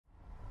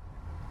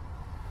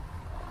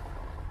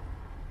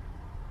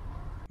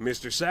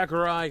Mr.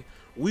 Sakurai,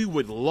 we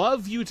would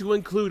love you to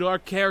include our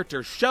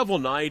character Shovel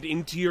Knight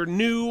into your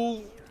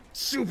new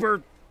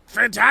super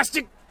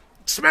fantastic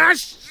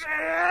Smash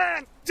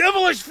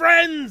Devilish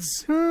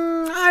Friends!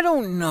 I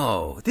don't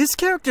know. This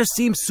character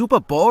seems super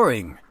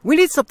boring. We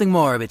need something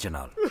more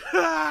original.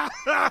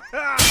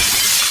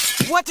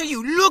 What are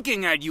you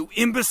looking at, you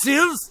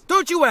imbeciles?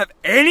 Don't you have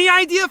any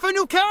idea for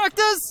new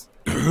characters?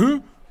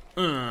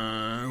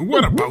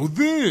 What about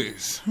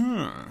this?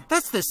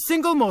 That's the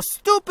single most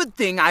stupid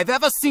thing I've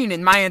ever seen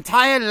in my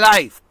entire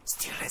life.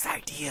 Steal his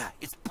idea.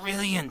 It's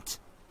brilliant.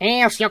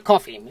 Here's your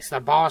coffee,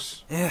 Mr.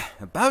 Boss.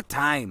 About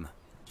time.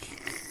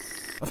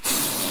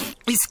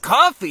 This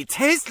coffee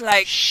tastes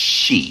like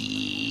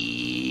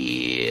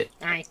shit.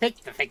 I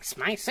picked the fix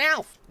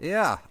myself.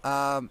 Yeah,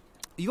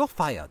 you're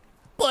fired.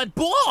 But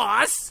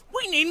boss,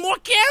 we need more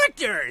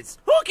characters.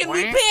 Who can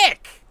we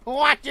pick?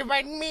 What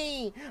about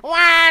me,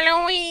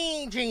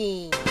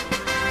 Waluigi?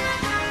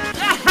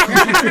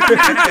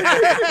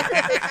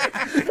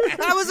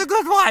 That was a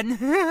good one.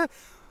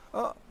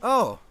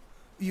 Oh,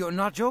 you're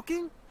not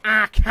joking?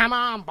 Ah, come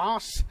on,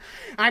 boss.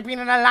 I've been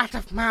in a lot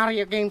of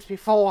Mario games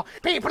before.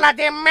 People are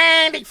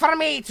demanding for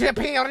me to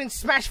appear in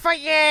Smash for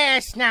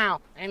years now.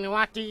 And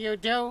what do?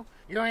 You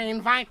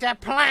invite a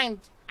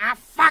plant. A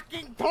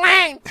fucking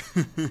plant!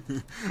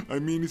 I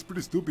mean, it's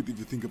pretty stupid if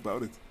you think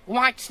about it.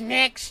 What's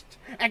next?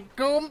 A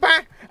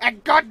Goomba? A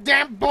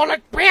goddamn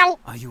bullet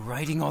bill? Are you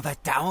writing all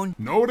that down?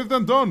 Noted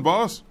and done,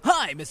 boss.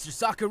 Hi, Mr.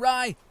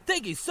 Sakurai.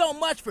 Thank you so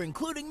much for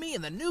including me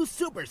in the new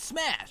Super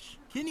Smash.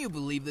 Can you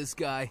believe this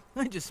guy?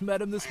 I just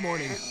met him this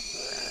morning.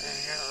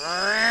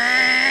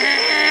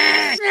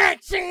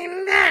 That's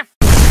enough!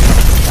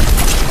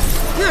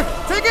 Here,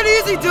 take it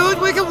easy, dude.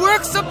 We can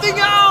work something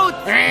out.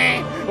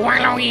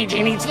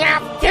 Waluigi needs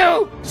love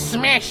too.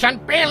 Smash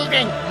and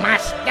building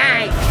must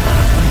die.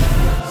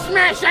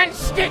 Smash and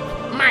stick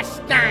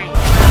must die.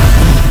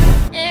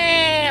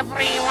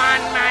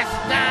 Everyone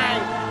must die.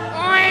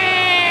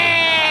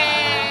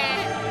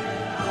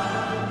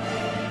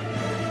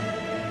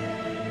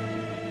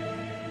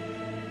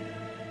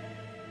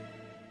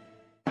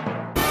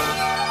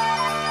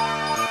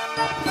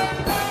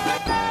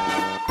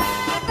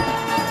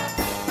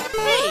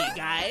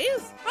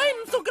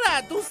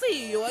 Glad to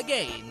see you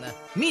again.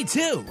 Me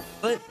too.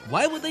 But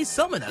why would they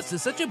summon us to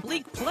such a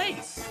bleak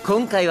place?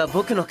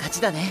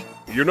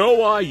 You know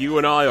why you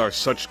and I are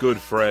such good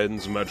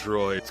friends,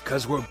 Metroid? It's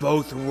because we're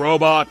both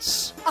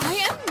robots. I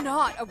am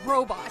not a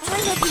robot.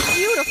 I'm a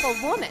beautiful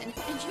woman,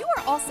 and you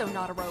are also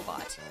not a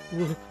robot.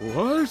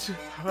 What?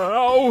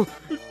 How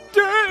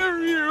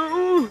dare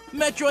you?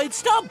 Metroid,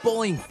 stop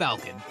bullying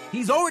Falcon.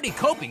 He's already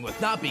coping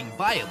with not being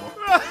viable.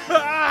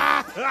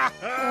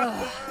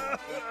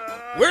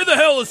 Where the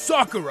hell is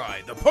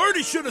Sakurai? The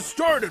party should have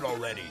started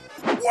already.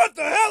 What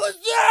the hell is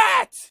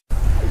that?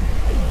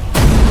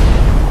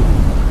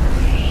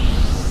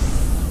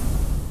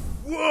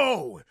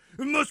 Whoa!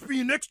 It must be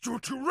an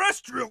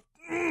extraterrestrial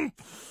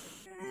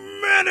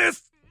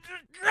menace.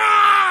 We're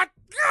all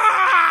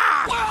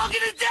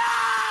gonna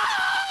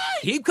die!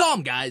 Keep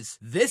calm, guys.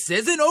 This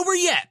isn't over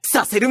yet.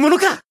 I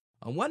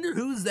wonder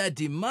who's that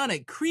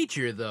demonic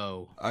creature,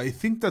 though. I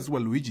think that's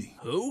Waluigi.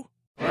 Who?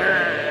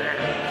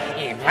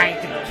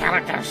 Invited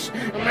characters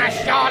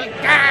must all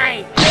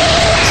die!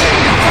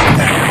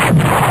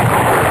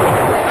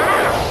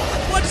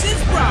 What's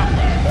his problem?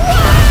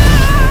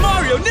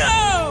 Mario,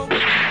 no!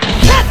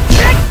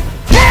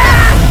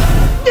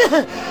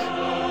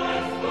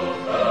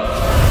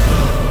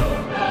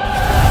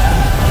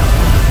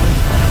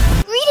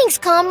 Greetings,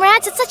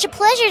 comrades. It's such a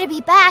pleasure to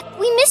be back.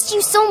 We missed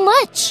you so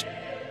much.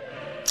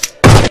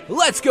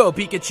 Let's go,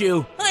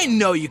 Pikachu. I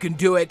know you can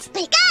do it.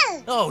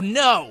 Pika! Oh,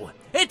 no.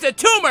 It's a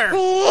tumor!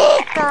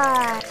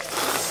 Pika!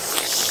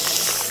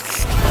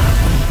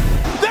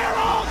 They're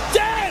all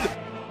dead!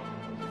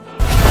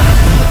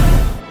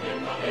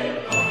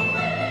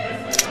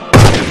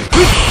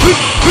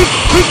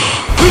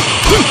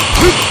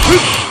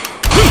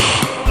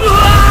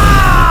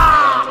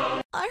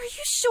 Are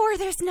you sure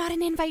there's not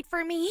an invite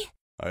for me?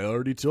 I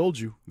already told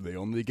you. They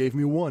only gave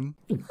me one.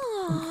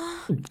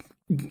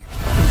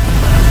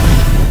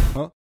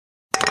 Huh?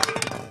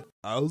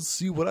 I'll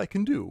see what I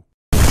can do.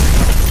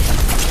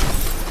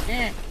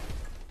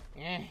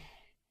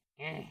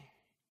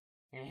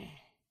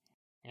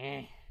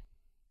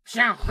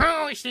 So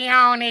who's the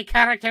only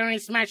character in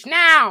Smash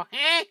now,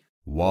 eh?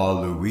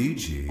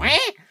 Waluigi.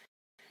 Eh?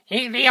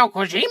 Hideo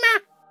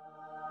Kojima?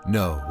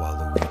 No,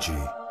 Waluigi.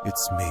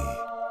 It's me,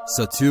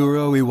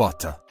 Satoru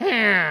Iwata.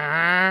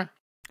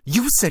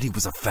 You said he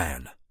was a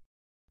fan.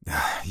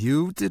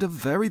 You did a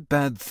very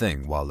bad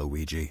thing,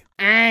 Waluigi.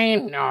 I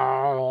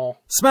know.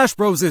 Smash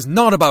Bros. Is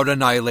not about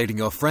annihilating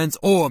your friends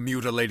or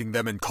mutilating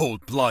them in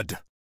cold blood.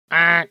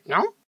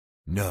 No?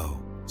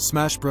 No.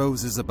 Smash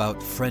Bros. Is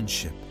about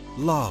friendship,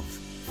 love,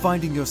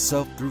 finding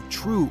yourself through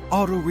true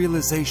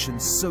auto-realization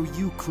so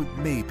you could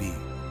maybe,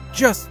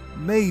 just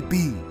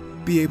maybe,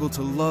 be able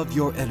to love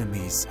your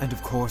enemies and,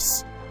 of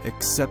course,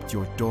 accept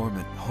your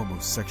dormant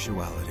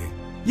homosexuality.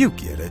 You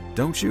get it,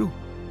 don't you?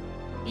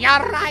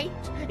 You're right.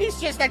 It's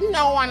just that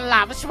no one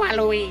loves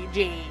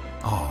Waluigi.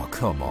 Oh,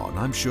 come on.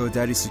 I'm sure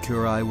Daddy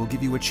Sakurai will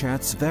give you a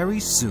chance very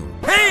soon.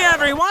 Hey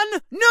everyone!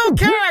 New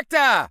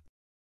character!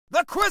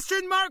 The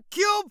question mark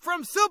cube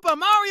from Super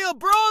Mario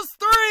Bros.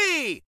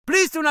 3!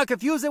 Please do not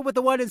confuse it with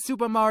the one in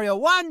Super Mario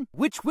 1,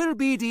 which will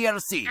be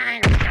DLC.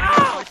 I'm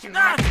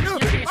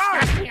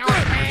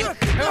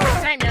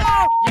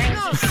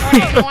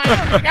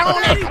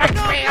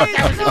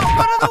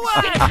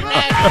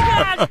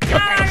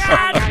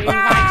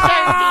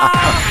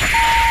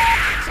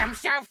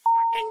so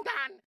fucking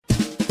done.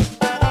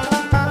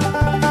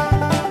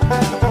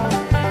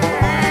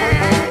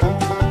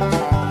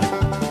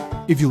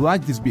 If you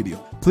like this video,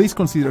 please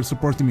consider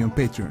supporting me on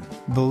Patreon.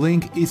 The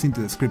link is in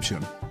the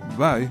description.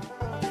 Bye!